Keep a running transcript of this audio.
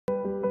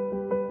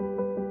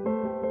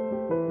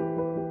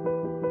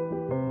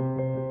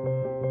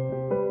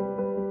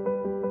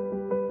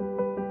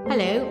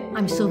Hello,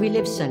 I'm Sylvie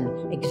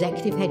Livson,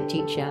 Executive Head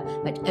Teacher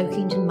at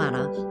Oakington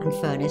Manor and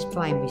Furness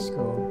Primary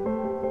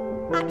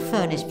School. At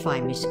Furness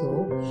Primary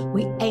School,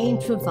 we aim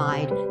to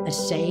provide a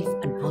safe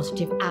and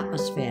positive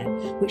atmosphere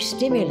which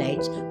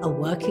stimulates a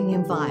working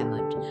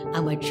environment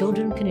and where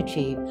children can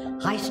achieve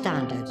high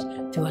standards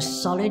through a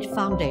solid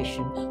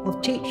foundation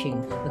of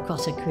teaching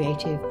across a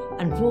creative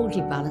and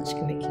broadly balanced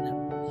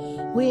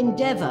curriculum. We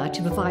endeavour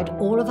to provide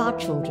all of our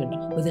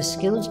children with the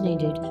skills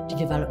needed to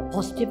develop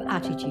positive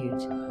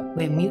attitudes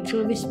where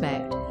mutual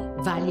respect,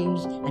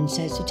 values and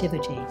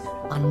sensitivity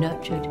are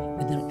nurtured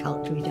within a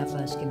culturally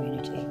diverse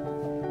community.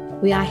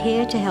 We are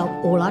here to help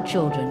all our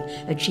children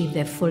achieve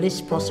their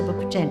fullest possible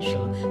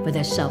potential for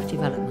their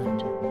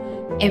self-development.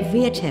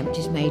 Every attempt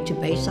is made to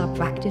base our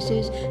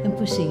practices and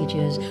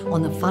procedures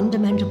on the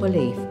fundamental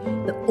belief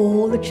that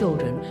all the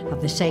children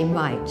have the same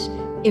rights,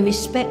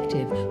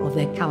 irrespective of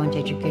their current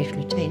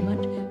educational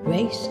attainment,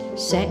 race,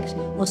 sex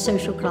or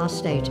social class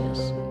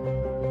status.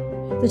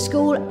 The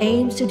school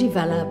aims to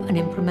develop and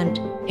implement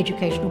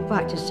educational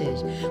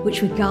practices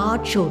which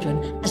regard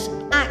children as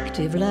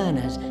active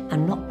learners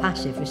and not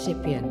passive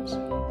recipients.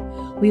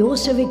 We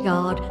also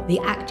regard the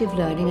active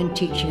learning and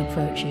teaching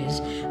approaches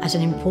as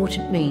an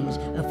important means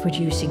of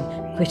producing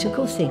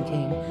critical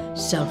thinking,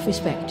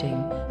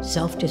 self-respecting,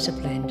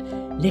 self-disciplined,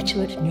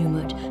 literate,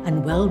 numerate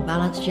and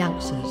well-balanced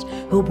youngsters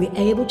who will be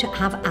able to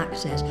have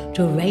access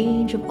to a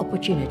range of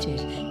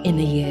opportunities in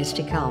the years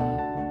to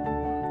come.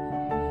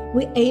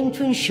 We aim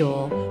to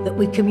ensure that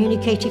we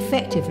communicate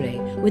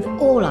effectively with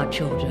all our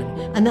children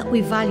and that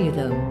we value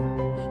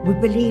them. We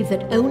believe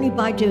that only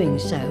by doing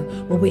so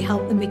will we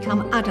help them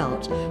become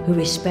adults who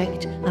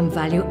respect and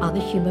value other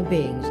human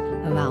beings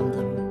around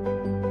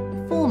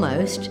them.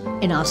 Foremost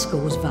in our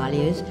school's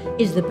values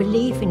is the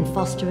belief in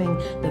fostering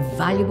the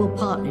valuable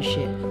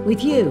partnership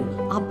with you,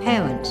 our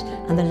parents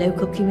and the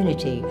local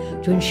community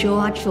to ensure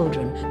our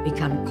children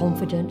become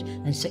confident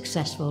and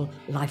successful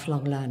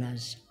lifelong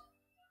learners.